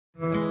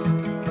Time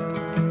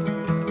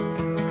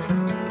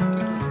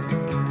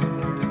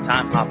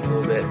hop a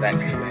little bit back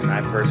to when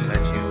I first met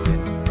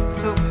you.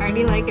 So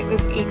party like it was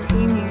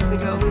 18 years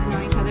ago. We've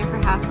known each other for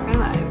half our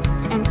lives.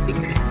 And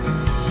speaker dance.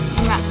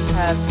 And that's You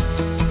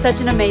have such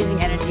an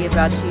amazing energy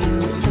about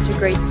you, such a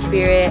great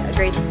spirit, a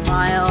great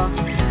smile,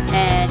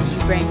 and you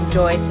bring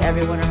joy to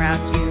everyone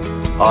around you.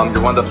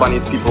 You're one of the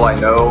funniest people I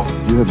know.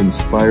 You have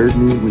inspired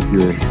me with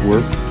your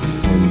work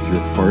and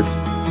your heart.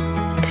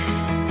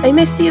 I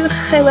miss you.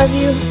 I love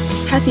you.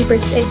 Happy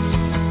birthday.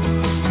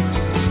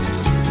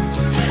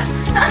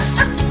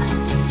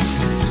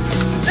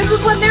 This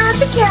is when they were at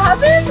the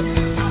cabin?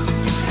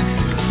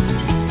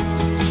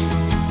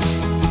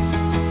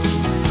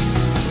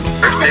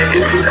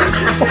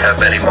 Have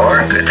many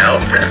more, good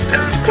health,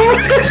 and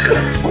see you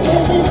soon.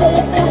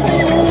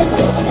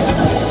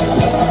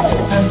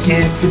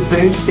 It's a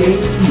birthday.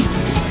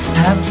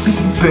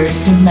 Happy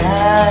birthday,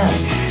 man.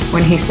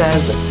 When he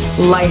says,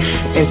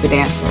 life is the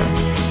dancer,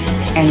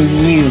 and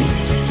you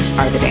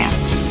are the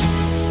dance.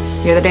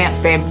 You're the dance,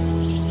 babe.